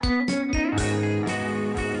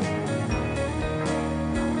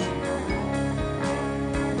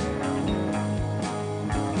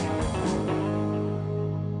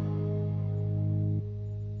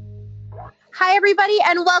everybody,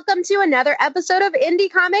 and welcome to another episode of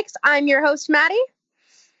Indie Comics. I'm your host, Maddie.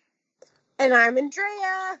 And I'm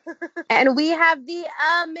Andrea. And we have the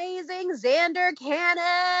amazing Xander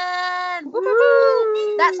Cannon. Woo!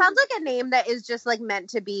 That sounds like a name that is just like meant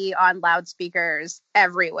to be on loudspeakers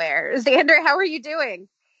everywhere. Xander, how are you doing?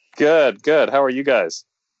 Good. How are you guys?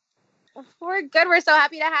 We're good. We're so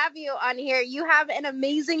happy to have you on here. You have an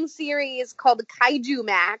amazing series called Kaiju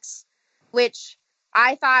Max, which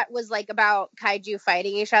I thought was like about kaiju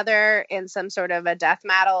fighting each other in some sort of a death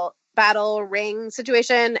battle ring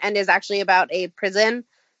situation, and is actually about a prison.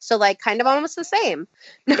 So like kind of almost the same.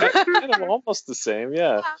 Kind of almost the same,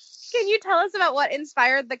 yeah. Can you tell us about what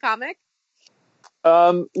inspired the comic?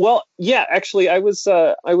 Well, yeah, actually I was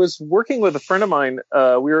working with a friend of mine.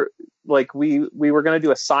 We were going to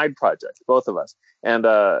do a side project, both of us. And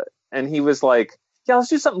he was like, yeah, let's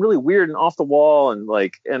do something really weird and off the wall.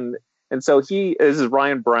 And so this is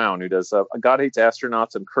Ryan Brown, who does God Hates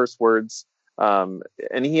Astronauts and Curse Words.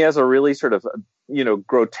 And he has a really sort of,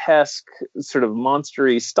 grotesque sort of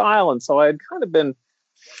monstery style. And so I had kind of been,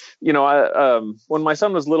 when my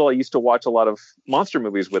son was little, I used to watch a lot of monster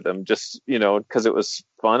movies with him, just, because it was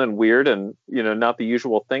fun and weird and, not the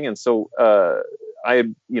usual thing. And so I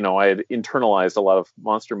had internalized a lot of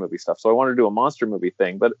monster movie stuff. So I wanted to do a monster movie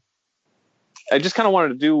thing, but I just kind of wanted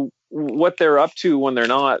to do what they're up to when they're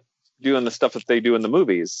not doing the stuff that they do in the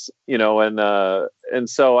movies, and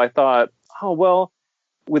so I thought, oh, well,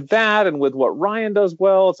 with that and with what Ryan does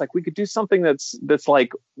well, it's like we could do something that's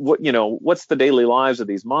like what's the daily lives of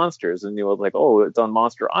these monsters, and like, oh, it's on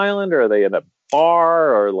Monster Island, or are they in a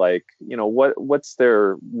bar, or like what's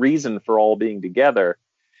their reason for all being together,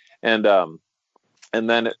 and then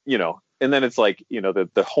it's like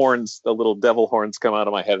the horns, the little devil horns come out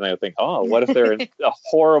of my head, and I think, oh, what if they're in a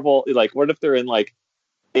horrible, like, what if they're in like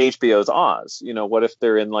HBO's Oz? What if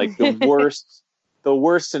they're in like the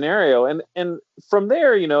worst scenario? And from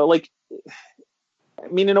there, in a way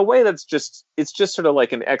it's just sort of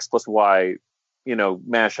like an X plus Y,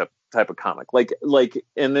 mashup type of comic. Like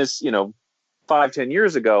in this, 5-10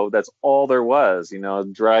 years ago, that's all there was.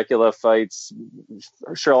 Dracula fights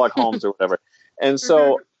Sherlock Holmes or whatever. And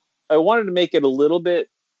so I wanted to make it a little bit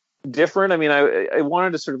different. I mean, I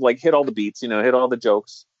wanted to sort of like hit all the beats, hit all the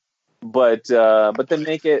jokes, but then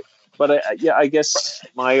make it. But I guess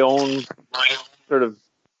my own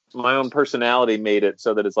personality made it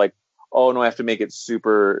so that it's like, oh no, I have to make it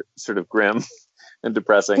super sort of grim and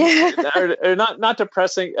depressing, or not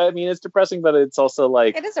depressing. I mean, it's depressing, but it's also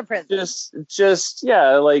like, it is a prison. Just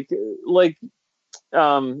yeah, like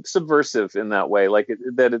subversive in that way, like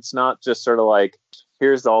that it's not just sort of like,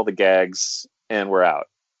 here's all the gags and we're out.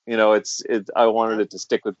 I wanted it to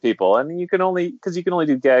stick with people, and you can only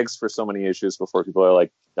do gags for so many issues before people are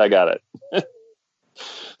like, I got it.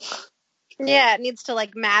 Yeah, it needs to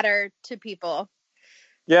like matter to people.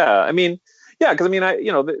 Yeah, I mean, because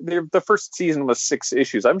the first season was 6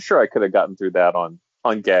 issues. I'm sure I could have gotten through that on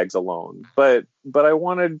gags alone, but I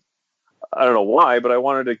wanted, I don't know why, but I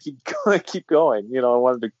wanted to keep going.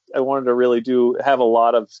 I wanted to really have a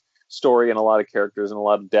lot of story and a lot of characters and a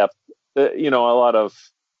lot of depth. A lot of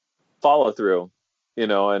follow through,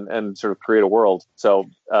 and sort of create a world. So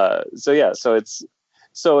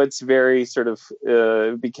it's very sort of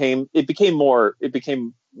it became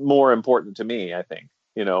more important to me, I think.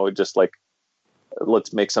 Just like,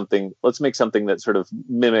 let's make something that sort of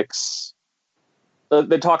mimics,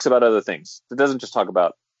 that talks about other things. It doesn't just talk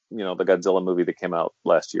about the Godzilla movie that came out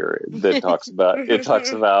last year. That talks about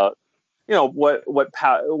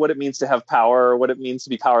what it means to have power, or what it means to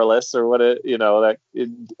be powerless, or that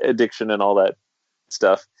addiction and all that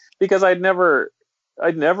stuff. Because I'd never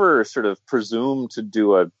sort of presumed to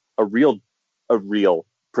do a real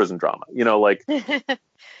prison drama, like,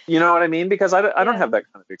 you know what I mean? Because I don't have that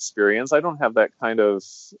kind of experience. I don't have that kind of,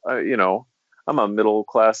 I'm a middle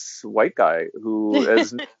class white guy who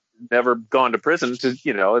has never gone to prison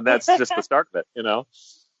and that's just the start of it,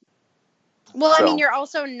 Well, so. I mean, you're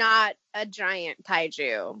also not a giant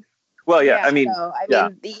kaiju. Well, yeah, I mean,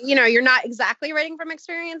 you're not exactly writing from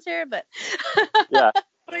experience here, but yeah.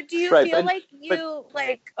 But do you feel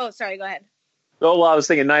oh, sorry, go ahead. Oh, well, I was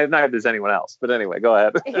thinking neither does anyone else, but anyway, go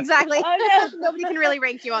ahead. Exactly. Oh, no. Nobody can really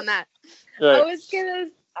rank you on that. Right. I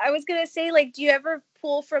was gonna say, like, do you ever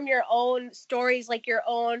pull from your own stories, like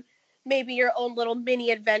maybe your own little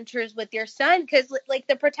mini adventures with your son? Because like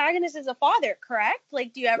the protagonist is a father, correct?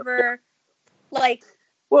 Like, do you ever put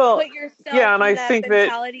yourself in that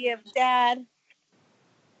mentality of dad?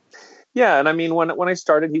 Yeah, and I mean, when I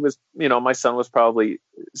started, he was, my son was probably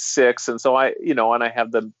 6, and so I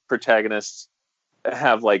have the protagonist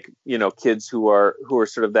have like, kids who are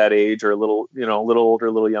sort of that age or a little, a little older,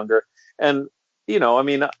 a little younger. And, I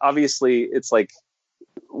mean, obviously it's like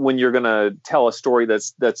when you're going to tell a story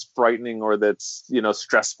that's frightening or that's,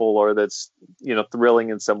 stressful or that's, thrilling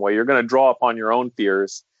in some way, you're going to draw upon your own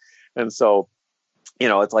fears. And so,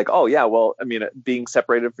 it's like, oh yeah, well, I mean, being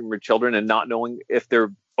separated from your children and not knowing if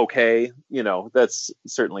they're okay, that's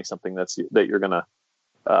certainly something that you're going to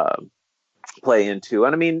play into.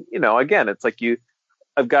 And I mean, again, it's like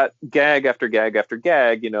I've got gag after gag after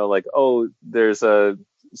gag, like, oh, there's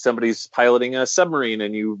somebody's piloting a submarine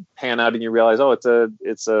and you pan out and you realize, oh, it's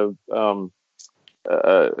a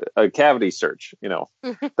cavity search,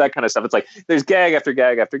 that kind of stuff. It's like, there's gag after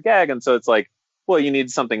gag after gag. And so it's like, well, you need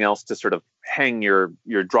something else to sort of hang your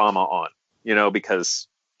drama on, because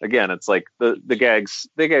again, it's like the gags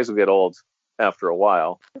will get old after a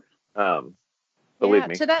while. Believe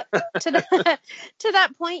me. To that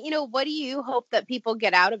point, what do you hope that people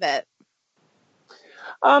get out of it?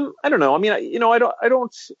 I don't know. I mean,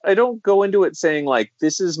 I don't go into it saying like,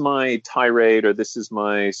 this is my tirade or this is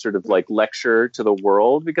my sort of like lecture to the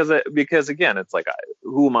world, because again, it's like,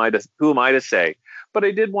 who am I to say? But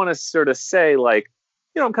I did want to sort of say like,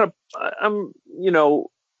 I'm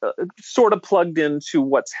sort of plugged into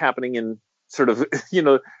what's happening in sort of,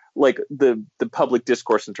 like the public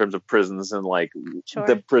discourse in terms of prisons and like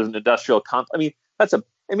the prison industrial I mean,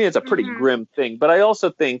 it's a pretty grim thing, but I also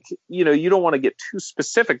think, you don't want to get too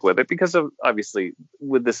specific with it because of obviously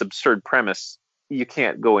with this absurd premise, you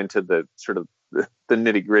can't go into the sort of the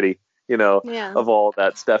nitty gritty, of all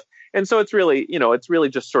that stuff. And so it's really,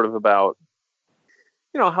 just sort of about,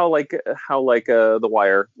 how The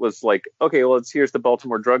Wire was like, okay, well, here's the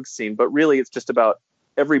Baltimore drug scene, but really it's just about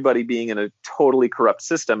everybody being in a totally corrupt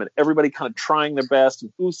system and everybody kind of trying their best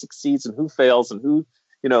and who succeeds and who fails and who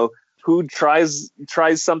tries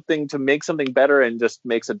something to make something better and just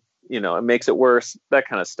makes it, it makes it worse, that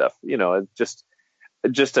kind of stuff. Just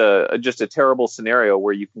a terrible scenario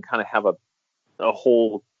where you can kind of have a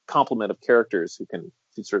whole complement of characters who can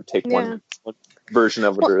sort of take one version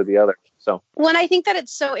of it or the other. So, well, I think that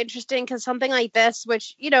it's so interesting because something like this,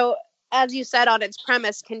 which, as you said, on its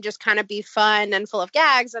premise can just kind of be fun and full of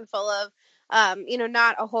gags and full of,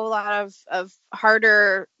 not a whole lot of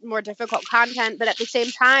harder, more difficult content. But at the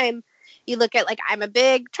same time, you look at like, I'm a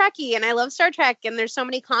big Trekkie and I love Star Trek. And there's so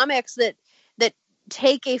many comics that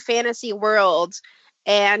take a fantasy world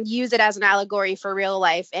and use it as an allegory for real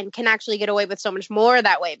life and can actually get away with so much more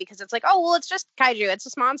that way, because it's like, oh, well, it's just kaiju. It's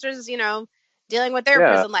just monsters, dealing with their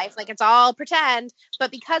prison life. Like, it's all pretend. But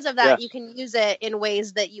because of that, you can use it in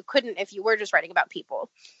ways that you couldn't if you were just writing about people.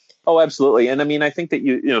 Oh, absolutely. And I mean, I think that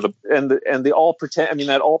the all pretend, I mean,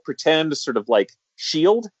 that all pretend sort of like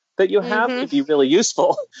shield that you have could be really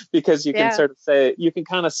useful because you can sort of say, you can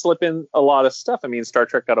kind of slip in a lot of stuff. I mean, Star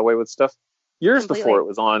Trek got away with stuff years before it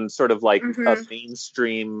was on sort of like a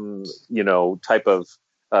mainstream, type of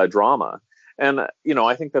drama. And,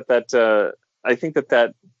 I think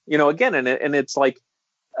that, again, and it's like,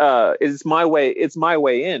 it's my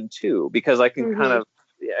way in too, because I can kind of,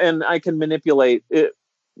 and I can manipulate it.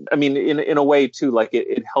 I mean, in a way too, like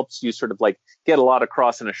it helps you sort of like get a lot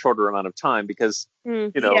across in a shorter amount of time, because,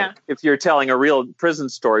 if you're telling a real prison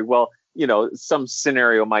story, well, some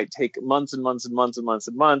scenario might take months and months and months and months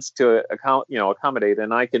and months to accommodate.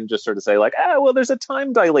 And I can just sort of say like, well, there's a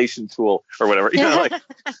time dilation tool or whatever, like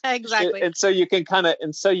exactly. And so you can kind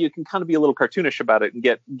of be a little cartoonish about it and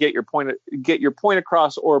get your point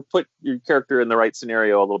across, or put your character in the right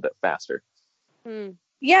scenario a little bit faster.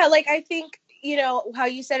 Yeah. Like, I think, how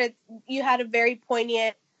you said it, you had a very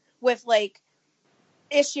poignant with like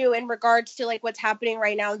issue in regards to like what's happening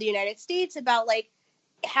right now in the United States about like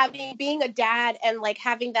being a dad and like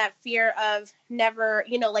having that fear of never,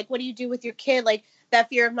 like, what do you do with your kid? Like that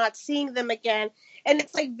fear of not seeing them again. And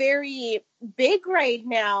it's like very big right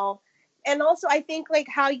now. And also I think like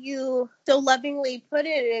how you so lovingly put it,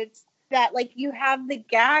 it's that like you have the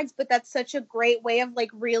gags, but that's such a great way of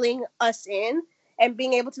like reeling us in and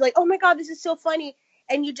being able to like, oh my God, this is so funny.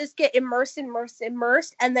 And you just get immersed.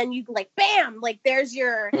 And then you like, bam, like there's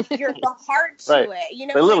the heart to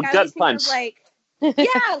it, a little gut punch. Like,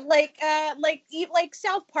 yeah, like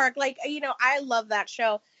South Park, like, I love that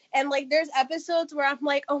show. And like, there's episodes where I'm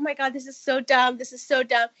like, oh my God, this is so dumb.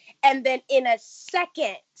 And then in a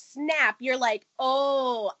second snap, you're like,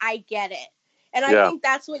 oh, I get it. And I think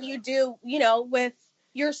that's what you do, with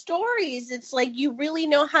your stories. It's like, you really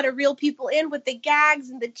know how to reel people in with the gags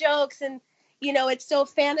and the jokes, and, it's so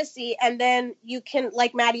fantasy. And then you can,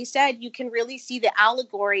 like Maddie said, you can really see the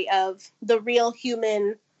allegory of the real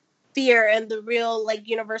human fear and the real like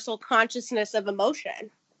universal consciousness of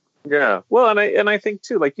emotion. Yeah. Well, and I think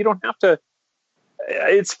too, like, you don't have to.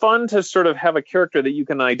 It's fun to sort of have a character that you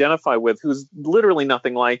can identify with who's literally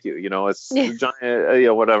nothing like you. You know, it's a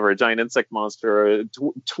giant, whatever, a giant insect monster, or a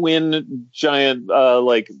twin giant,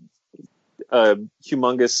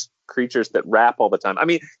 humongous creatures that rap all the time. I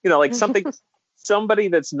mean, like somebody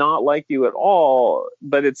that's not like you at all,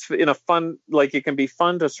 but it's in a fun, like, it can be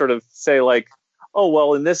fun to sort of say, like, oh,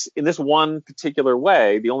 well, in this one particular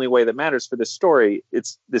way, the only way that matters for this story,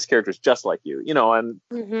 it's this character's just like you, and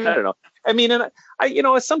I don't know. I mean, and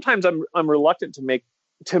sometimes I'm reluctant to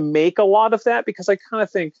make a lot of that, because I kind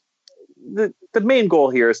of think the main goal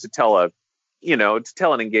here is to tell an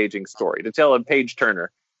engaging story, to tell a page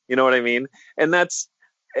turner. You know what I mean? And that's,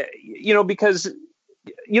 because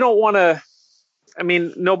you don't want to. I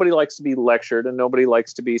mean, nobody likes to be lectured, and nobody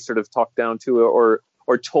likes to be sort of talked down to or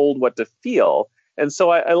told what to feel. And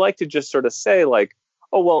so I like to just sort of say, like,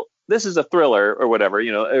 oh, well, this is a thriller or whatever,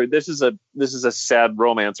 or this is a sad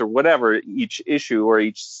romance or whatever each issue or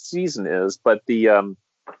each season is. But and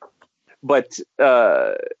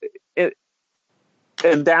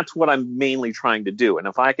that's what I'm mainly trying to do. And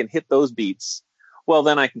if I can hit those beats, well,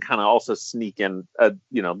 then I can kind of also sneak in,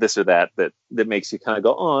 this or that makes you kind of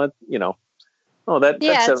go, that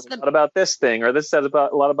says a lot about this thing, or this says a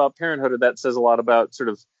lot about parenthood, or that says a lot about sort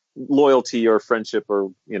of loyalty or friendship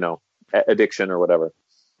or, addiction or whatever.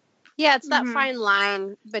 Yeah, it's that fine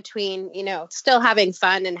line between, still having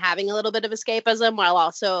fun and having a little bit of escapism while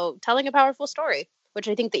also telling a powerful story, which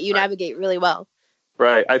I think that you navigate really well.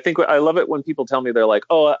 Right. I think I love it when people tell me, they're like,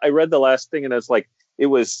 oh, I read the last thing and it's like, it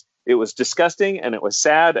was disgusting and it was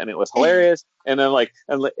sad and it was hilarious. And then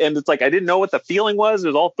and it's like, I didn't know what the feeling was.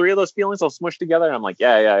 There's all three of those feelings all smushed together. And I'm like,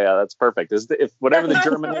 yeah, that's perfect. If whatever the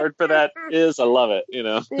German word for that is, I love it,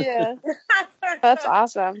 Yeah. That's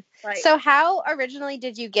awesome. Right. So how originally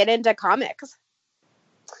did you get into comics?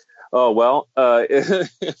 Oh, well, let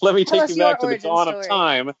me take you back to the dawn of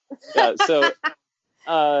time. Yeah, so,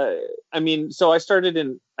 so I started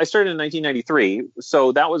in 1993.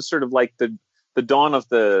 So that was sort of like the dawn of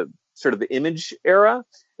the sort of the Image era.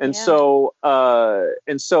 And so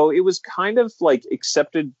it was kind of like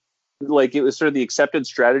accepted, like it was sort of the accepted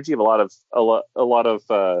strategy of a lot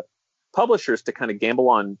of publishers to kind of gamble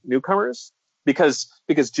on newcomers, because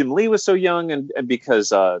Jim Lee was so young, and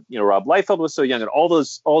because Rob Liefeld was so young, and all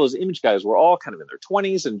those Image guys were all kind of in their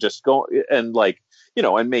 20s and just going and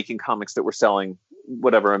and making comics that were selling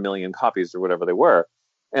whatever 1 million copies or whatever they were.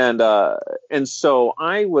 And so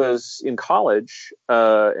I was in college,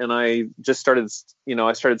 and I just started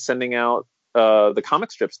sending out the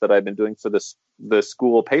comic strips that I'd been doing for the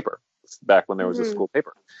school paper back when there was a school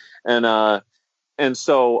paper. And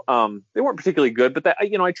so they weren't particularly good, but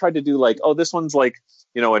I tried to do like, oh, this one's like,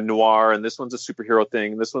 a noir, and this one's a superhero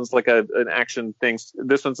thing, and this one's like an action thing,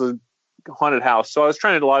 this one's a haunted house. So I was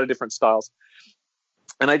trying a lot of different styles.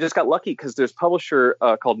 And I just got lucky because there's a publisher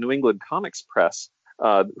called New England Comics Press,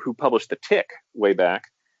 who published The Tick way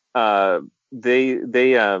back. They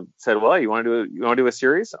said, well, you want to do a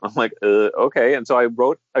series? I'm like, okay. And so I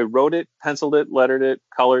wrote it, penciled it, lettered it,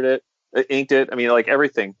 colored it, inked it. I mean, like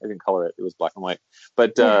everything. I didn't color it. It was black and white,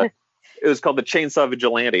 but it was called The Chainsaw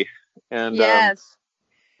Vigilante. And yes.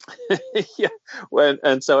 Yeah.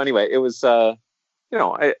 And so anyway, it was, that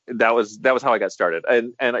was how I got started.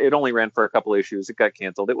 And it only ran for a couple issues. It got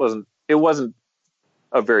canceled. It wasn't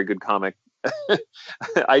a very good comic.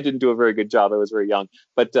 I didn't do a very good job. I was very young,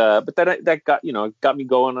 but that got me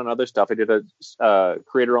going on other stuff. I did a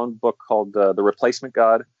creator-owned book called The Replacement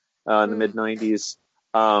God in the mid '90s.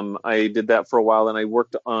 I did that for a while, and I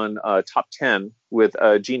worked on Top 10 with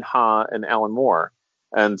Gene Ha and Alan Moore,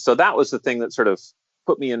 and so that was the thing that sort of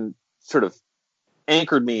put me in, sort of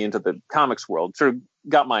anchored me into the comics world. Sort of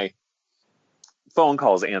got my phone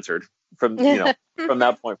calls answered from from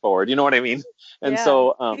that point forward. You know what I mean? And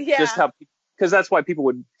so just how, because that's why people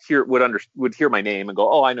would hear my name and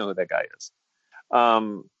go, oh, I know who that guy is.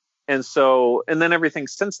 And then everything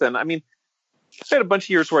since then, I mean, I had a bunch of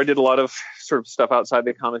years where I did a lot of sort of stuff outside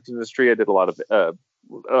the comics industry. I did a lot of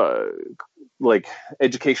like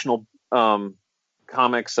educational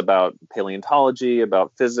comics about paleontology,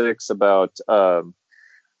 about physics, about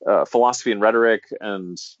philosophy and rhetoric,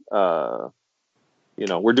 and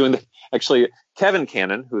we're doing actually Kevin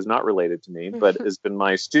Cannon, who's not related to me, but has been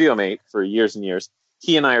my studio mate for years and years.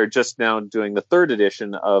 He and I are just now doing the 3rd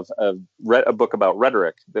edition of a book about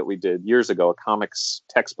rhetoric that we did years ago, a comics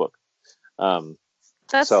textbook.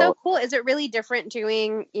 That's so cool. Is it really different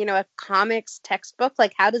doing, a comics textbook?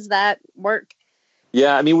 Like, how does that work?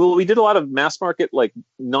 Yeah, I mean, we did a lot of mass market, like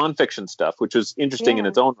nonfiction stuff, which was interesting in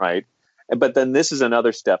its own right. But then this is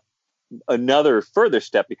another step another further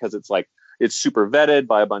step, because it's like it's super vetted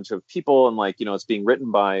by a bunch of people, and like, you know, it's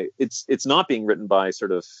not being written by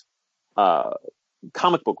sort of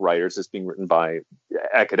comic book writers. It's being written by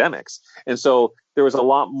academics. And so there was a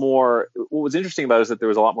lot more. What was interesting about it is that there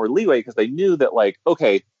was a lot more leeway, because they knew that, like,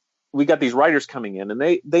 okay, we got these writers coming in, and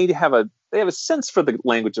they have a sense for the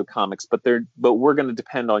language of comics, but we're going to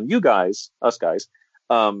depend on you guys, us guys,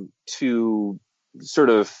 to sort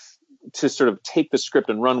of take the script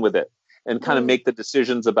and run with it, and kind of make the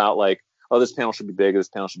decisions about, like, oh, this panel should be big, this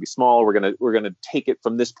panel should be small. We're gonna take it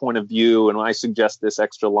from this point of view, and I suggest this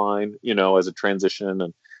extra line, you know, as a transition,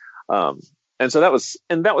 and so that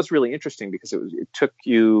was really interesting, because it took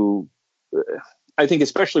you, I think,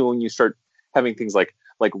 especially when you start having things like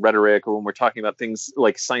rhetoric, or when we're talking about things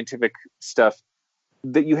like scientific stuff,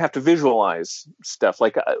 that you have to visualize stuff.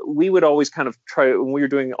 Like we would always kind of try, when we were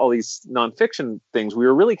doing all these nonfiction things, we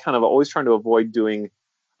were really kind of always trying to avoid doing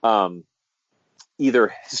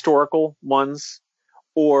either historical ones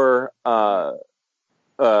or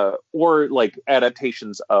like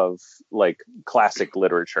adaptations of like classic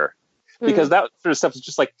literature, because that sort of stuff is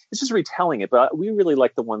just like, it's just retelling it. But we really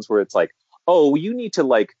like the ones where it's like, oh, you need to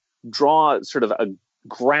like draw sort of a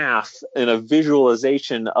graph and a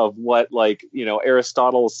visualization of what, like, you know,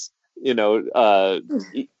 Aristotle's, you know,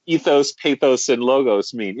 ethos, pathos, and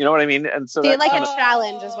logos mean. You know what I mean? And so you like kind a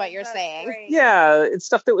challenge is what you're saying. Great. Yeah, it's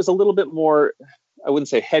stuff that was a little bit more, I wouldn't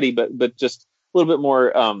say heady, but just a little bit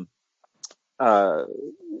more,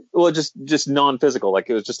 well, just non-physical. Like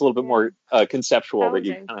it was just a little bit more conceptual, that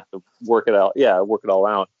you kind of have to work it out. Yeah, work it all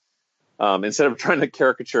out. Instead of trying to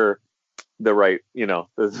caricature the right, you know,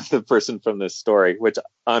 the person from this story, which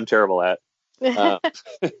I'm terrible at.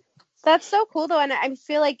 That's so cool though. And I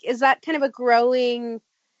feel like, is that kind of a growing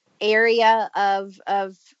area of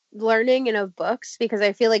learning and of books? Because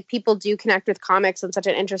I feel like people do connect with comics in such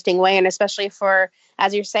an interesting way. And especially for,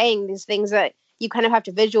 as you're saying, these things that you kind of have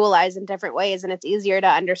to visualize in different ways. And it's easier to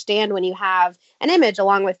understand when you have an image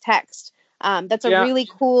along with text. That's a really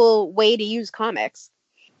cool way to use comics.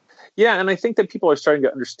 Yeah. And I think that people are starting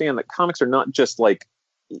to understand that comics are not just like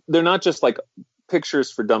pictures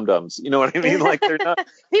for dum-dums. You know what I mean? Like they're not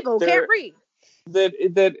people who can't read.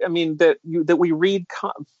 That we read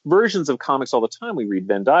versions of comics all the time. We read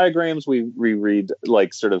Venn diagrams. We read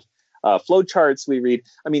like sort of flow charts. We read,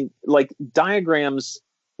 I mean, like diagrams,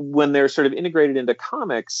 when they're sort of integrated into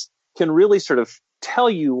comics, can really sort of tell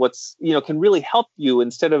you what's, you know, can really help you,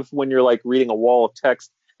 instead of when you're like reading a wall of text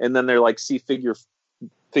and then they're like, see figure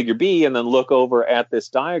B and then look over at this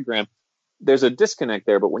diagram. There's a disconnect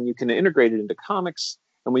there. But when you can integrate it into comics,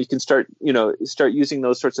 and when you can start using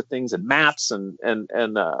those sorts of things and maps and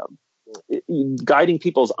guiding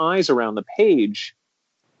people's eyes around the page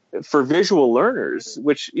for visual learners,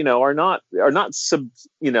 which, you know, are not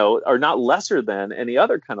lesser than any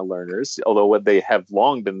other kind of learners, although they have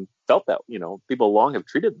long been felt that, you know, people long have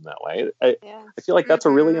treated them that way. I feel like that's a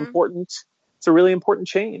really important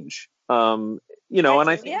change. You know, and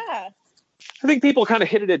I think people kind of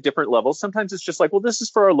hit it at different levels. Sometimes it's just like, well, this is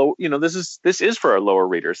for our low, you know, this is for our lower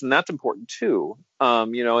readers, and that's important too.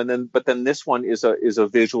 You know, but then this one is a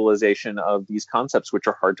visualization of these concepts, which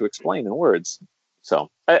are hard to explain in words.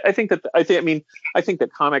 So I think that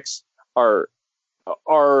comics are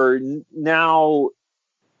now,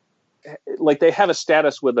 like, they have a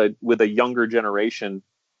status with a younger generation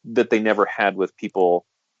that they never had with people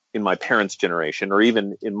in my parents' generation, or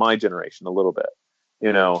even in my generation a little bit.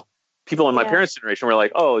 You know, people in my parents' generation were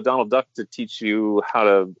like, oh, Donald Duck to teach you how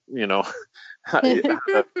to, you know, how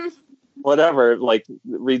to whatever, like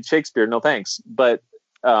read Shakespeare. No, thanks. But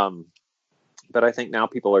I think now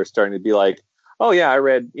people are starting to be like, oh yeah, I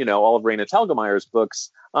read, you know, all of Raina Telgemeier's books.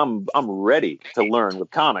 I'm ready to learn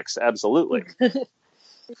with comics. Absolutely.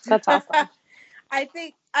 That's awesome. I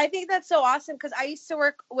think that's so awesome, because I used to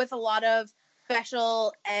work with a lot of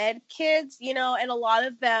special ed kids, you know, and a lot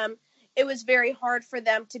of them, it was very hard for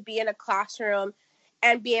them to be in a classroom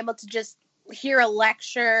and be able to just hear a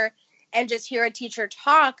lecture and just hear a teacher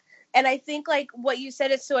talk. And I think, like, what you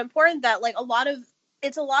said is so important, that like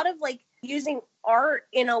it's a lot of like using art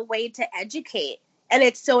in a way to educate. And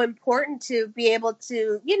it's so important to be able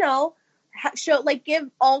to, you know, show, like, give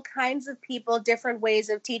all kinds of people different ways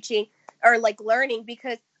of teaching or like learning,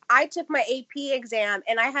 because I took my AP exam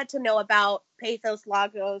and I had to know about pathos,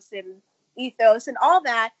 logos, and ethos and all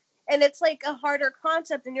that. And it's like a harder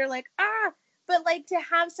concept, and you're like, but like to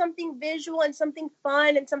have something visual and something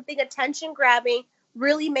fun and something attention grabbing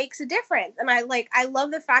really makes a difference. And I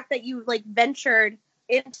love the fact that you like ventured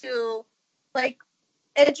into like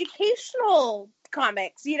educational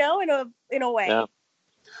comics, you know, in a way. Yeah.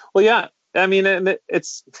 Well, yeah. I mean, and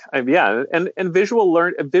yeah, and visual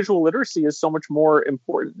literacy is so much more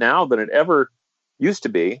important now than it ever used to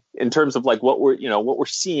be in terms of like what we're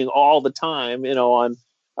seeing all the time,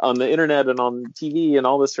 on the internet and on TV and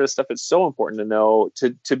all this sort of stuff. It's so important to know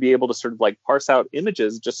to be able to sort of like parse out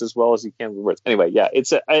images just as well as you can with words. Anyway, yeah,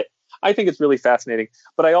 I think it's really fascinating,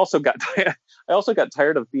 but I also got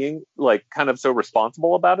tired of being like kind of so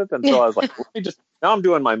responsible about it, and so I was like, now I'm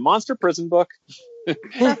doing my monster prison book.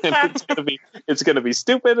 And it's gonna be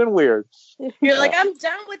stupid and weird. You're like, I'm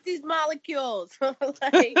done with these molecules.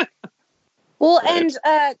 Like, well, and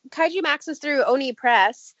Kaiju Max is through Oni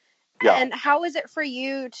Press. Yeah. And how is it for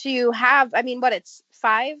you to have? I mean, it's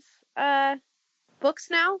 5 books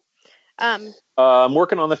now. I'm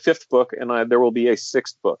working on the 5th book, and there will be a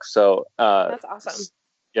 6th book. So that's awesome.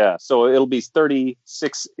 Yeah, so it'll be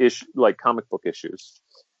 36-ish like comic book issues.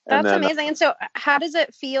 That's amazing. And so how does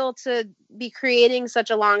it feel to be creating such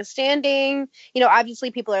a long-standing, obviously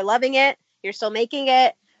people are loving it. You're still making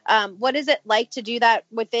it. What is it like to do that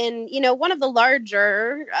within, one of the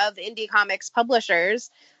larger of indie comics publishers?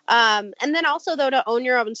 And then also, though, to own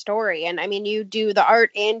your own story. And I mean, you do the art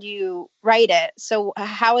and you write it. So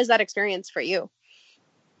how is that experience for you?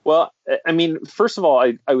 Well, I mean, first of all,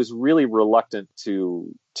 I was really reluctant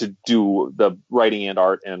to do the writing and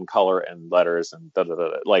art and color and letters and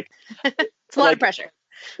like it's a lot of pressure.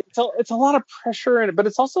 It's a lot of pressure, but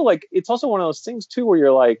it's also one of those things too where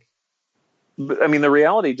you're like, I mean, the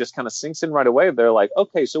reality just kind of sinks in right away. They're like,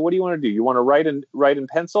 okay, so what do you want to do? You want to write in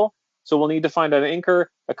pencil? So we'll need to find an inker,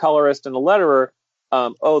 a colorist, and a letterer.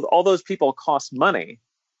 All those people cost money.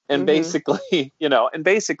 And basically,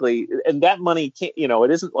 and that money can't,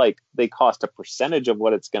 it isn't like they cost a percentage of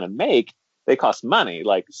what it's going to make. They cost money,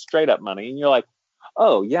 like straight up money. And you're like,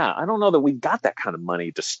 oh yeah, I don't know that we got that kind of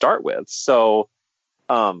money to start with. So,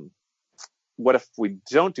 what if we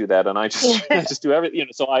don't do that? And I just do everything,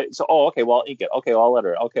 okay, well, I'll ink it. Okay, well, I'll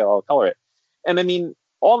letter it. Okay, I'll color it. And I mean,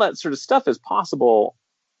 all that sort of stuff is possible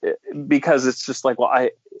because it's just like, well,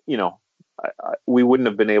 we wouldn't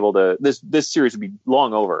have been able to. This series would be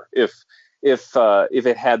long over if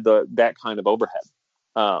it had that kind of overhead.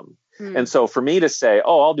 And so for me to say,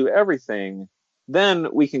 oh, I'll do everything, then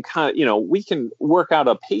we can we can work out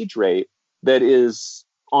a page rate that is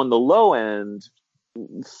on the low end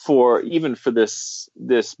for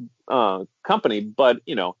this company, but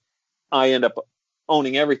I end up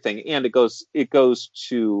owning everything, and it goes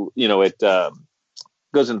to it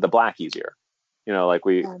goes into the black easier. Like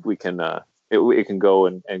we can it can go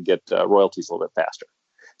and get royalties a little bit faster.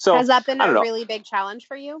 So has that been a really big challenge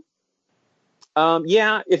for you?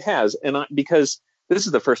 Yeah, it has, and because this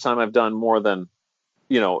is the first time I've done more than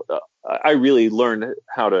I really learned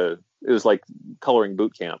how to. It was like coloring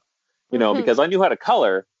boot camp, because I knew how to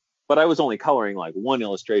color, but I was only coloring like one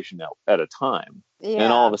illustration at a time. Yeah.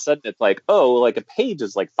 And all of a sudden it's like, oh, like a page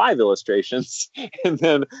is like 5 illustrations and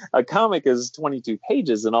then a comic is 22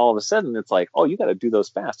 pages. And all of a sudden it's like, oh, you got to do those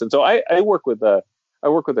fast. And so I work with a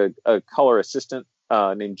color assistant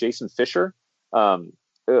named Jason Fisher,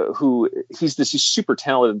 who he's this super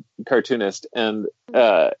talented cartoonist. And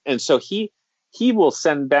so he will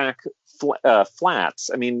send back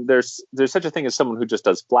flats. I mean, there's such a thing as someone who just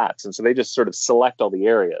does flats. And so they just sort of select all the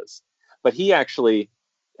areas, but he actually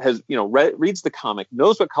has, reads the comic,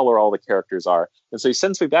 knows what color all the characters are. And so he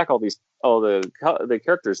sends me back all the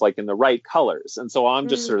characters like in the right colors. And so I'm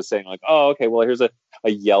just sort of saying like, oh, okay, well, here's a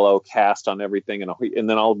yellow cast on everything. And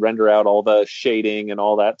then I'll render out all the shading and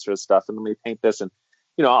all that sort of stuff. And let me paint this. And,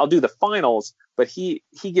 I'll do the finals, but he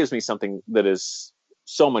gives me something that is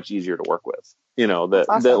so much easier to work with,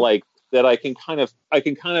 that I can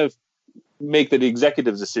kind of make the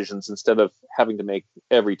executive decisions instead of having to make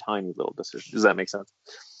every tiny little decision. Does that make sense?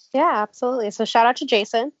 Yeah, absolutely. So shout out to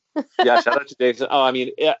Jason. Yeah, shout out to Jason. Oh, I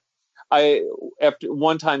mean, yeah, after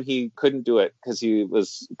one time he couldn't do it because he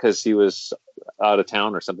was out of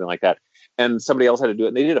town or something like that, and somebody else had to do it.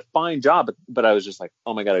 And they did a fine job, but I was just like,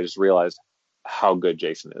 oh my God, I just realized how good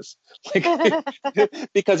Jason is,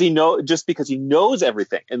 because he knows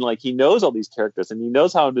everything, and like he knows all these characters and he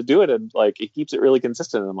knows how to do it, and like he keeps it really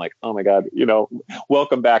consistent. And I'm like, oh my God,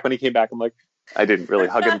 welcome back. When he came back, I'm like, I didn't really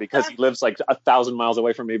hug him because he lives like 1,000 miles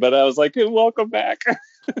away from me, but I was like, welcome back.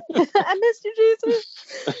 I missed you,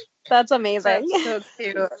 Jason. That's amazing. That's so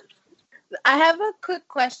cute. I have a quick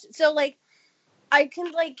question. So like, I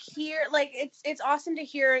can like hear, like, it's awesome to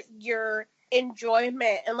hear your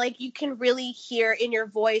enjoyment, and like you can really hear in your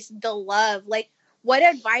voice the love. Like, what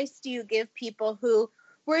advice do you give people who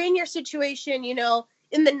were in your situation, in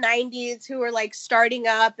the 90s, who are like starting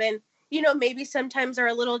up and maybe sometimes are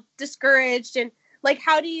a little discouraged, and like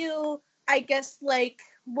how do you, I guess, like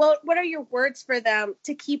what are your words for them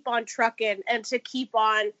to keep on trucking and to keep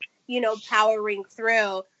on, powering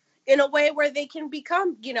through in a way where they can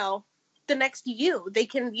become, the next you. They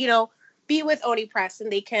can, be with Oni Press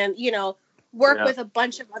and they can, work with a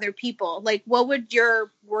bunch of other people. Like, what would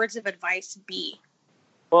your words of advice be?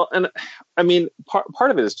 Well, and I mean,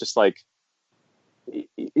 part of it is just like,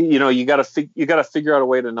 you got to figure out a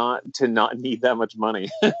way to not need that much money.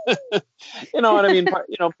 You know what I mean? Part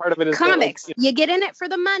of it is comics. That, you get in it for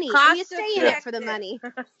the money. And you stay in it for the money.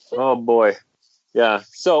 Oh boy. Yeah.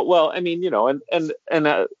 So, well, I mean, and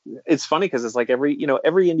it's funny because it's like every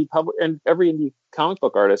indie comic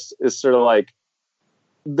book artist is sort of like,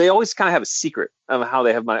 they always kind of have a secret of how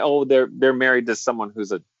they have money. Oh, they're married to someone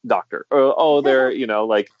who's a doctor. Or they're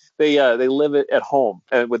like they live at home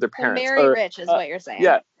with their parents. They're very rich is what you're saying.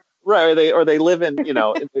 Yeah, right. Or they live in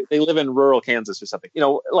they live in rural Kansas or something.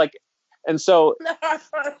 And so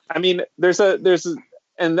I mean,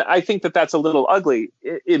 and I think that that's a little ugly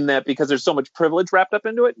in that because there's so much privilege wrapped up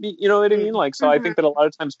into it. You know what I mean? Like, so I think that a lot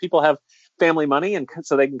of times people have family money, and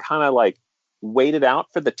so they can kind of like wait it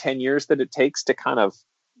out for the 10 years that it takes to kind of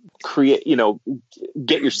create,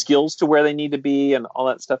 get your skills to where they need to be and all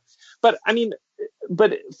that stuff. But I mean,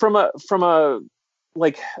 from a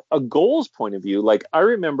like a goals point of view, like I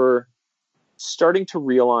remember starting to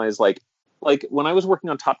realize like when I was working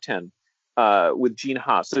on Top 10 with Gene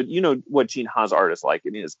Haas. So you know what Gene Haas art is like. I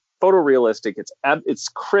mean, it's photorealistic. It's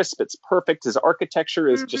crisp. It's perfect. His architecture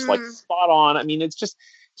is just like spot on. I mean, it's just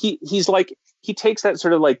he's like he takes that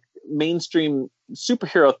sort of like mainstream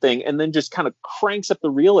superhero thing and then just kind of cranks up the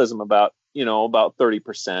realism about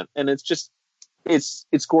 30%, and it's just it's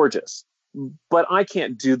gorgeous. But I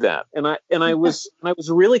can't do that, and I was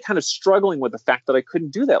really kind of struggling with the fact that I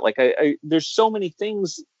couldn't do that. Like I there's so many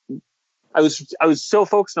things. I was so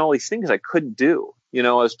focused on all these things I couldn't do.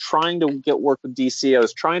 I was trying to get work with DC. I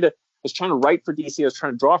was trying to write for DC. I was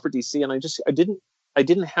trying to draw for DC, and I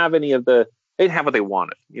didn't have any of the. They didn't have what they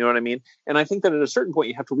wanted. You know what I mean? And I think that at a certain point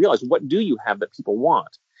you have to realize, what do you have that people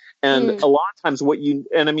want? And a lot of times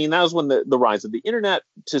and I mean, that was when the rise of the internet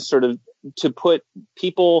to put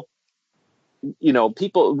people,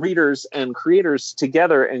 readers and creators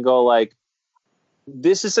together and go like,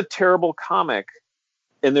 this is a terrible comic.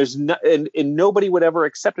 And there's and nobody would ever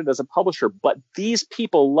accept it as a publisher, but these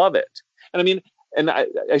people love it. And I mean, and I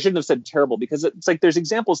shouldn't have said terrible, because it's like, there's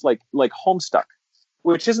examples like Homestuck,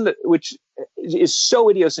 which is so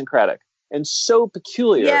idiosyncratic and so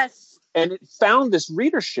peculiar. Yes. And it found this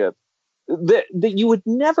readership that you would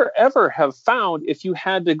never, ever have found if you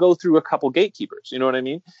had to go through a couple gatekeepers. You know what I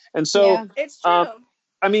mean? And so it's true.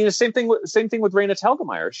 I mean, the same thing with Raina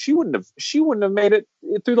Telgemeier. She wouldn't have made it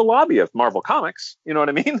through the lobby of Marvel Comics. You know what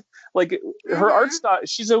I mean? Like her art style,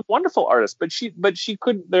 she's a wonderful artist, but she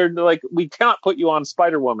couldn't. They're like, we cannot put you on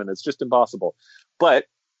Spider-Woman. It's just impossible. But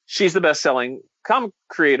she's the best-selling comic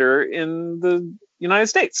creator in the United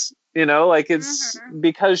States. It's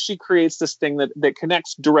because she creates this thing that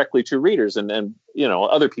connects directly to readers, and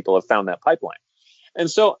other people have found that pipeline. And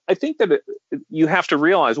so I think that you have to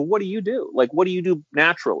realize, what do you do? Like, what do you do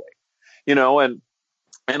naturally? And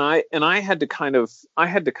I had to kind of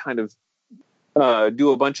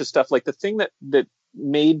do a bunch of stuff. Like the thing that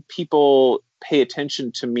made people pay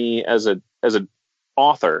attention to me as an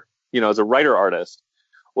author, as a writer artist,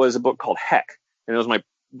 was a book called Heck. And it was my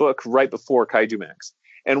book right before Kaiju Max.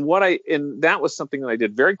 And that was something that I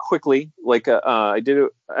did very quickly. Like I did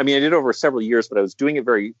it over several years, but I was doing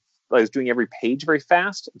every page very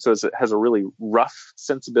fast. So it has a really rough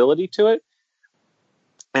sensibility to it.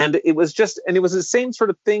 And it was the same sort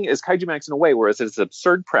of thing as Kaiju Max in a way, whereas it's an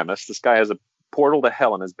absurd premise. This guy has a portal to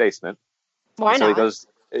hell in his basement. Why not?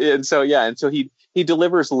 So he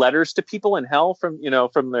delivers letters to people in hell from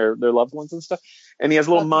their loved ones and stuff. And he has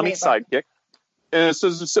a little mummy sidekick. And so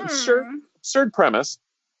it's an absurd premise.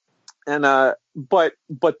 And but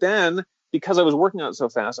then, because I was working on it so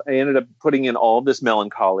fast, I ended up putting in all of this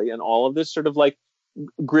melancholy and all of this sort of like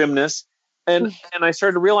grimness. And I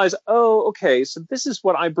started to realize, oh, okay, so this is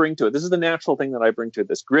what I bring to it. This is the natural thing that I bring to it.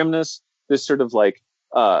 This grimness, this sort of like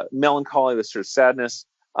melancholy, this sort of sadness,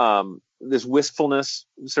 this wistfulness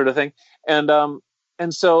sort of thing. And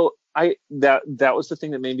so that was the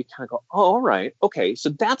thing that made me kind of go, oh, all right, okay, so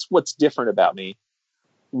that's what's different about me.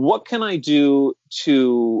 What can I do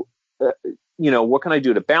to what can I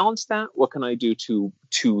do to balance that? What can I do to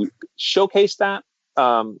showcase that?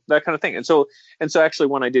 That kind of thing. And so actually,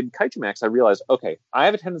 when I did Kaiju Max, I realized, okay, I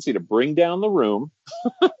have a tendency to bring down the room.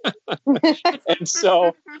 And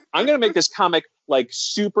so I'm going to make this comic like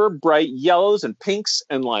super bright yellows and pinks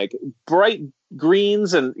and like bright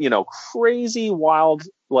greens and, crazy wild,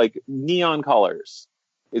 like neon colors.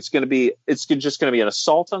 It's just going to be an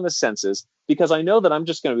assault on the senses, because I know that I'm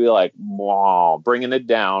just going to be like, wow, bringing it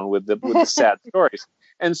down with the sad stories.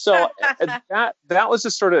 And so that was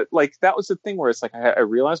the sort of like, that was the thing where it's like, I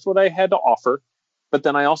realized what I had to offer, but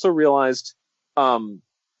then I also realized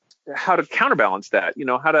how to counterbalance that,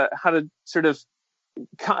 how to sort of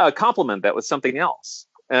complement that with something else.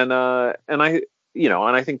 And I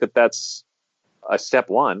think that that's a step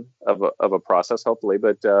one of a process, hopefully.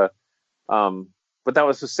 But that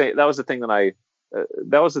was the thing that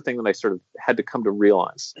I sort of had to come to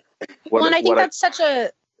realize. And I think that's such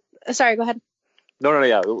a. Sorry, go ahead. No,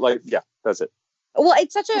 yeah, that's it. Well,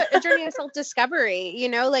 it's such a journey of self-discovery.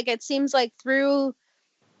 Like it seems like through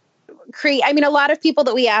I mean, a lot of people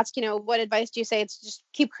that we ask, what advice do you say? It's just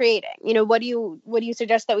keep creating. What do you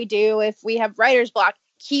suggest that we do if we have writer's block?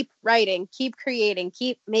 Keep writing, keep creating,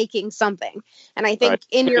 keep making something. And I think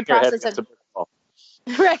in your process of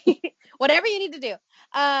right, whatever you need to do.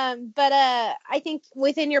 But I think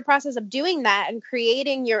within your process of doing that and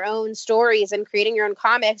creating your own stories and creating your own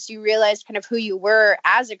comics, you realized kind of who you were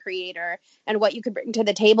as a creator and what you could bring to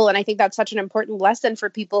the table. And I think that's such an important lesson for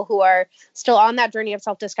people who are still on that journey of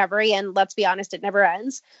self-discovery. And let's be honest, it never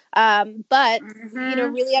ends. But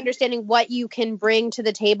really understanding what you can bring to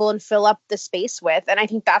the table and fill up the space with. And I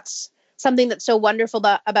think that's something that's so wonderful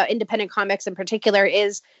about independent comics in particular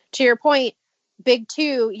is, to your point, big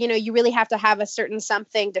two, you really have to have a certain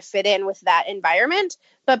something to fit in with that environment.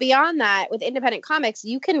 But beyond that, with independent comics,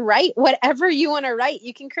 you can write whatever you want to write.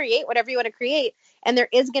 You can create whatever you want to create. And there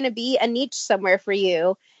is going to be a niche somewhere for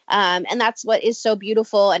you. And that's what is so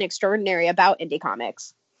beautiful and extraordinary about indie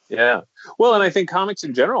comics. Yeah. Well, and I think comics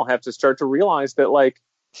in general have to start to realize that, like,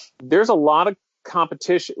 there's a lot of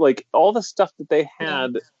competition, like all the stuff that they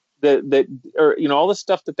had all the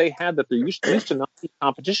stuff that they had that there used to not be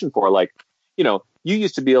competition for, like, you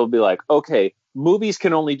used to be able to be like, okay, movies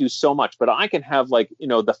can only do so much, but I can have, like,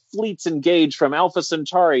 the fleets engage from Alpha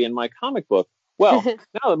Centauri in my comic book. Well,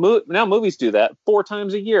 now movies do that 4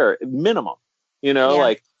 times a year minimum,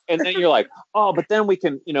 like, and then you're like, oh, but then we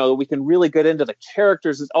can really get into the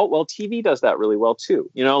characters. Oh, well, TV does that really well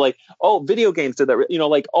too. Like, oh, video games do that.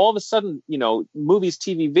 Like all of a sudden, movies,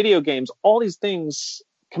 TV, video games, all these things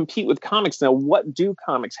compete with comics. Now, what do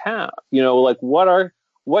comics have? Like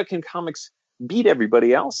what can comics beat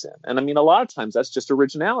everybody else in? And I mean, a lot of times that's just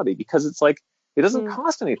originality, because it's like, it doesn't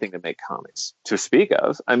cost anything to make comics to speak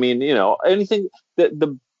of. I mean, anything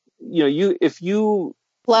that if you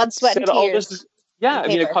blood, sweat, and tears. I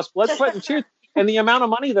mean, it costs blood, sweat, and tears. And the amount of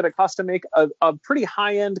money that it costs to make a pretty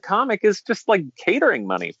high end comic is just like catering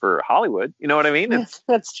money for Hollywood. You know what I mean?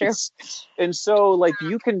 That's true. And so, like,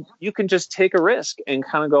 you can just take a risk and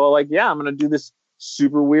kind of go like, yeah, I'm going to do this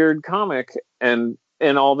super weird comic, and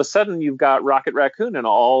all of a sudden you've got Rocket Raccoon, and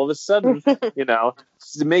all of a sudden,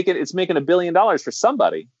 it's making $1 billion for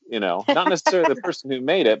somebody, not necessarily the person who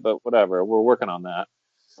made it, but whatever. We're working on that.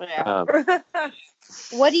 Yeah.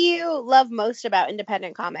 What do you love most about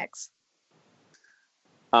independent comics?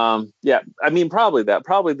 I mean, probably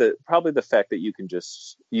the fact that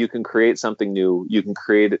you can create something new. You can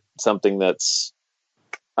create something that's,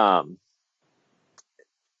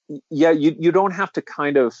 you don't have to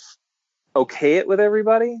kind of okay it with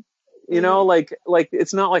everybody, like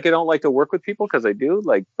it's not like I don't like to work with people, because I do,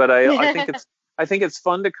 like, but I think it's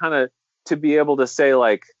fun to kind of to be able to say,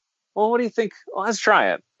 like, well, what do you think? Well, let's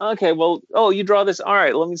try it. Okay, well, oh, you draw this. All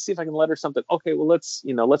right, let me see if I can letter something. Okay, well, let's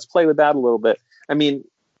play with that a little bit. I mean,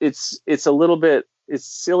 it's a little bit, it's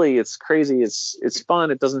silly, it's crazy, it's fun.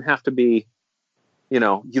 It doesn't have to be, you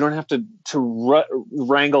don't have to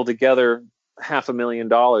wrangle together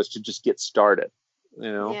 $500,000 to just get started.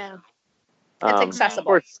 Yeah. It's accessible. Of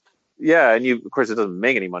course, yeah, and of course, it doesn't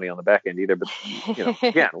make any money on the back end either. But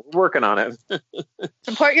we're working on it.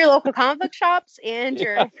 Support your local comic book shops and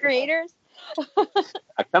your creators. Kind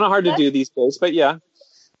of hard to do these days, but yeah.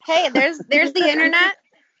 Hey, there's the internet.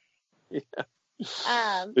 Yeah.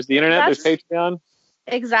 There's the internet. There's Patreon.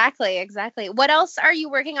 Exactly. What else are you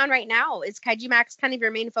working on right now? Is Kaiju Max kind of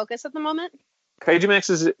your main focus at the moment? Kaiju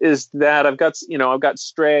Max is that I've got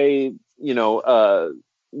stray,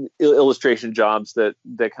 illustration jobs that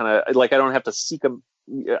kind of, like, I don't have to seek them.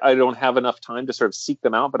 I don't have enough time to sort of seek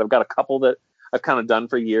them out, but I've got a couple that I've kind of done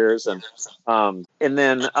for years. And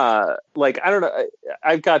then like, I don't know,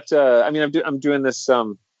 I've got, I'm doing this,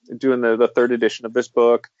 doing the 3rd edition of this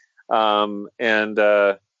book. I'm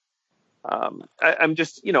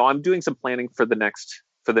just, I'm doing some planning for the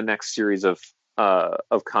next series of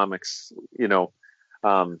comics,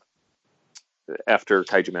 after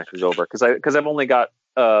Kaiju Max is over. Cause I've only got,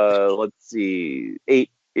 let's see, 8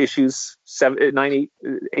 or 9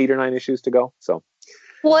 issues to go. So,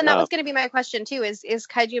 Well, and that was going to be my question too. Is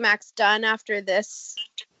Kaiju Max done after this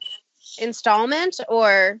installment,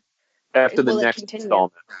 or after the will it next continue?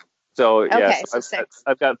 installment. So Okay, yes, so 6.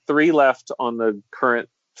 I've got 3 left on the current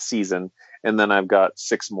season, and then I've got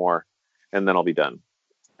 6 more, and then I'll be done.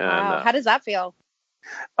 And, Wow, how does that feel?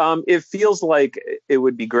 It feels like it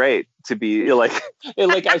would be great to be like,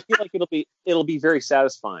 I feel like it'll be very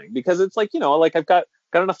satisfying, because it's like, like I've got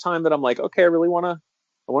enough time that I'm like, okay, I want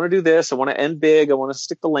to do this. I want to end big. I want to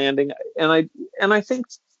stick the landing. And I think,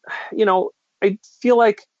 I feel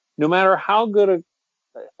like no matter how good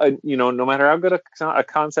no matter how good a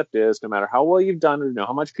concept is, no matter how well you've done, or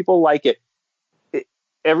how much people like it,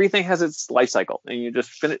 everything has its life cycle, and you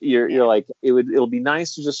just you're like, it'll be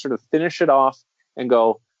nice to just sort of finish it off and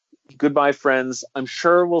go, goodbye, friends. I'm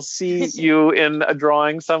sure we'll see you in a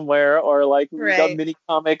drawing somewhere, or like a mini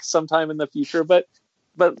comic sometime in the future. But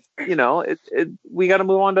we got to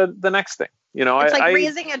move on to the next thing. It's like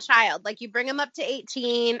raising a child. Like, you bring them up to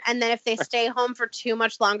 18, and then if they stay home for too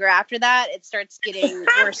much longer after that, it starts getting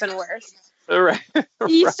worse and worse. Right.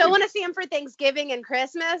 You still want to see them for Thanksgiving and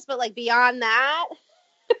Christmas, but like beyond that,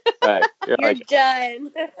 right. You're like,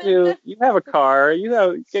 done. You have a car. Get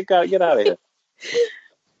out of here.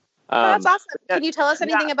 That's awesome. Can you tell us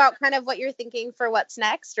anything about kind of what you're thinking for what's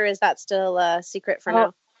next, or is that still a secret for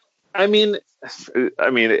now? I mean,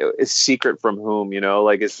 it's secret from whom?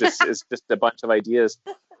 Like, it's just a bunch of ideas.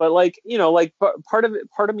 But like, part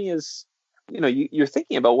of me is, you're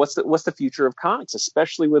thinking about what's the future of comics,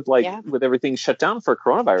 especially with with everything shut down for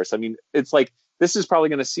coronavirus. I mean, it's like, this is probably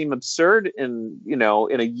going to seem absurd in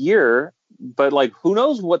a year, but like, who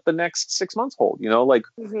knows what the next 6 months hold? Like,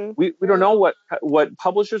 we don't know what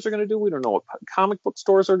publishers are going to do. We don't know what comic book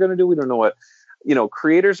stores are going to do. We don't know what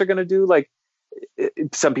creators are going to do. Like,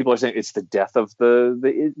 some people are saying it's the death of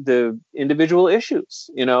the individual issues.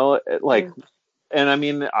 And I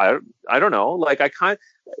mean, I don't know. Like,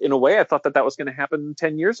 in a way, I thought that was going to happen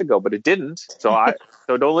 10 years ago, but it didn't. So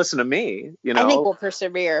don't listen to me. I think we'll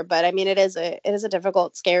persevere, but I mean, it is a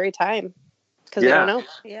difficult, scary time, because we don't know.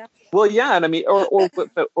 Yeah. Well, yeah, and I mean, or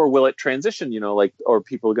will it transition? Or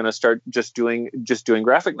people are going to start just doing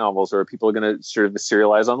graphic novels, or people are going to sort of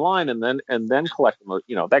serialize online and then collect them,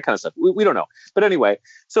 that kind of stuff. We don't know. But anyway,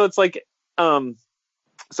 so it's like,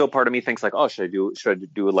 so part of me thinks like, oh, should I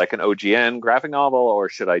do like an OGN graphic novel, or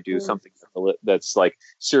should I do something that's like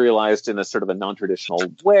serialized in a sort of a non-traditional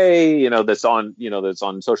way, that's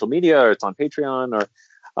on social media, or it's on Patreon, or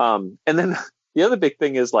and then the other big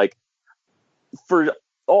thing is, like, for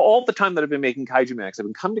all the time that I've been making Kaiju Max, I've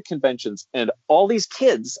been coming to conventions, and all these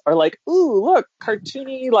kids are like, ooh, look,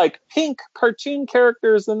 cartoony, like pink cartoon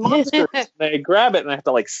characters and monsters. And they grab it, and I have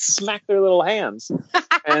to like smack their little hands and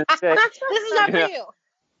say, this is not for you.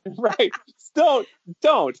 Right. Don't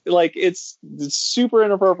like, it's super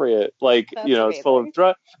inappropriate. Like, That's it's amazing. full of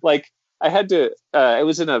drug. Like, I had to, I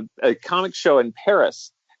was in a comic show in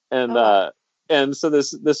Paris, and so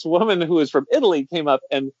this woman who was from Italy came up,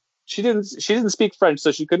 and she didn't speak French,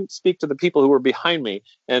 so she couldn't speak to the people who were behind me,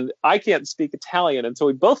 and I can't speak Italian, and so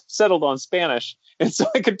we both settled on Spanish, and so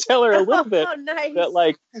I could tell her a little bit nice. that,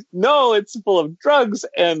 like, no, it's full of drugs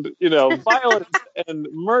and violence and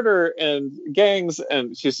murder and gangs,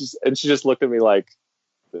 and she just looked at me like,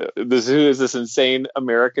 who is this insane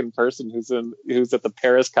American person who's at the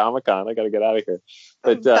Paris Comic-Con? I got to get out of here.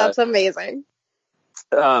 But that's amazing.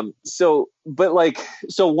 So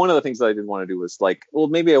one of the things that I didn't want to do was like, well,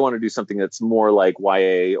 maybe I want to do something that's more like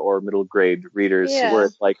YA or middle grade readers, where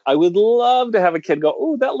it's like, I would love to have a kid go,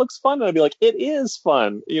 oh, that looks fun. And I'd be like, it is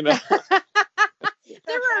fun. There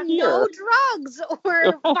are no drugs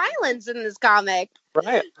or violence in this comic.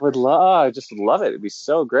 Right. I just would love it. It'd be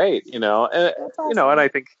so great, and, awesome. And I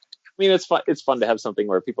think, it's fun. It's fun to have something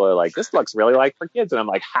where people are like, this looks really like for kids. And I'm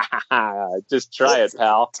like, just try it,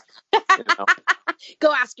 pal.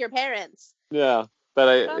 Go ask your parents. Yeah.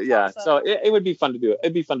 But Awesome. So it would be fun to do it.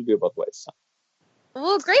 It'd be fun to do it both ways. So.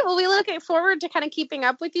 Well, great. Well, we look forward to kind of keeping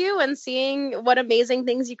up with you and seeing what amazing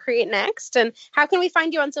things you create next. And how can we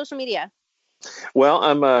find you on social media? Well,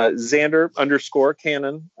 I'm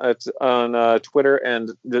Xander_Cannon on Twitter,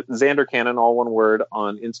 and Xander Cannon, all one word,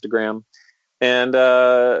 on Instagram. And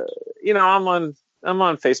I'm on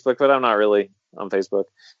Facebook, but I'm not really on Facebook.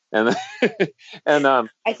 And and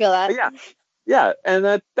I feel that. Yeah,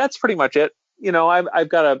 and that's pretty much it. I've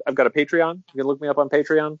got a Patreon. You can look me up on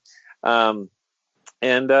Patreon.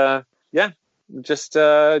 Just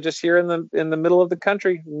here in the middle of the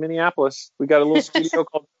country, in Minneapolis, we got a little studio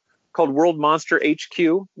called World Monster HQ.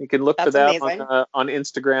 You can look for that on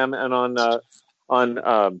Instagram and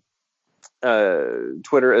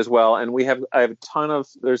Twitter as well. And I have a ton of,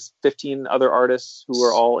 there's 15 other artists who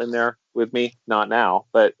are all in there with me. Not now,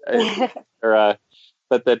 but we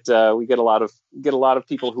get a lot of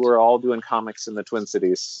people who are all doing comics in the Twin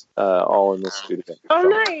Cities, all in the studio. Oh, so,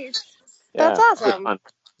 nice. That's awesome.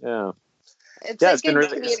 Yeah. It's Yeah, a it's been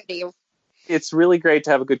good really, community. it's really great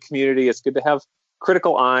to have a good community. It's good to have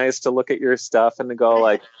critical eyes to look at your stuff and to go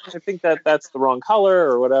like, I think that's the wrong color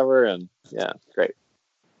or whatever. And yeah, great.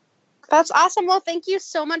 That's awesome. Well, thank you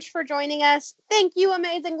so much for joining us. Thank you,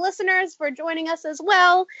 amazing listeners, for joining us as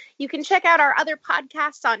well. You can check out our other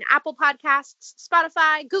podcasts on Apple Podcasts,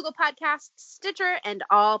 Spotify, Google Podcasts, Stitcher, and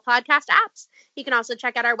all podcast apps. You can also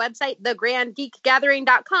check out our website,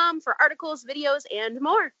 thegrandgeekgathering.com, for articles, videos, and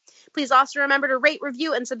more. Please also remember to rate,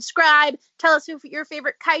 review, and subscribe. Tell us who your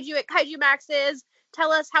favorite kaiju at Kaiju Max is.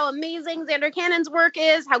 Tell us how amazing Xander Cannon's work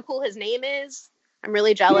is, how cool his name is. I'm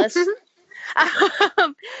really jealous.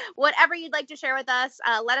 Whatever you'd like to share with us,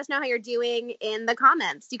 let us know how you're doing in the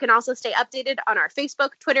comments. You can also stay updated on our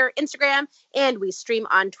Facebook, Twitter, Instagram, and we stream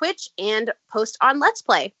on Twitch and post on Let's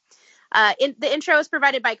Play. The intro is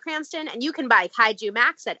provided by Cranston, and you can buy Kaiju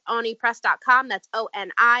Max at onipress.com. That's ONIPRESS.com,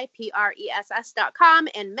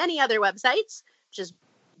 and many other websites. Just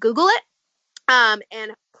Google it. And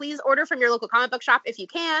please order from your local comic book shop if you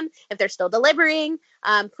can, if they're still delivering.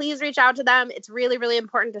 Please reach out to them. It's really, really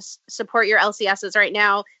important to support your LCSs right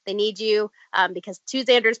now. They need you because, to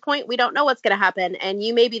Xander's point, we don't know what's going to happen, and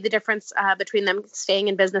you may be the difference between them staying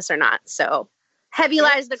in business or not. So, heavy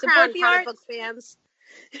lies the crown, comic book fans.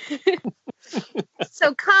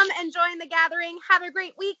 So come and join the gathering. Have a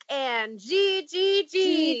great week, and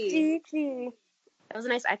GGG. That was a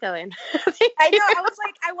nice echo in. I know. I was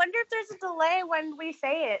like, I wonder if there's a delay when we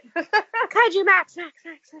say it. Kaiju Max.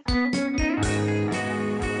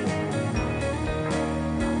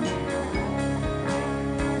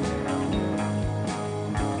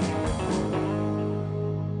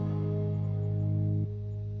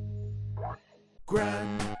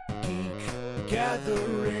 Grand Geek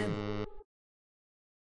Gathering.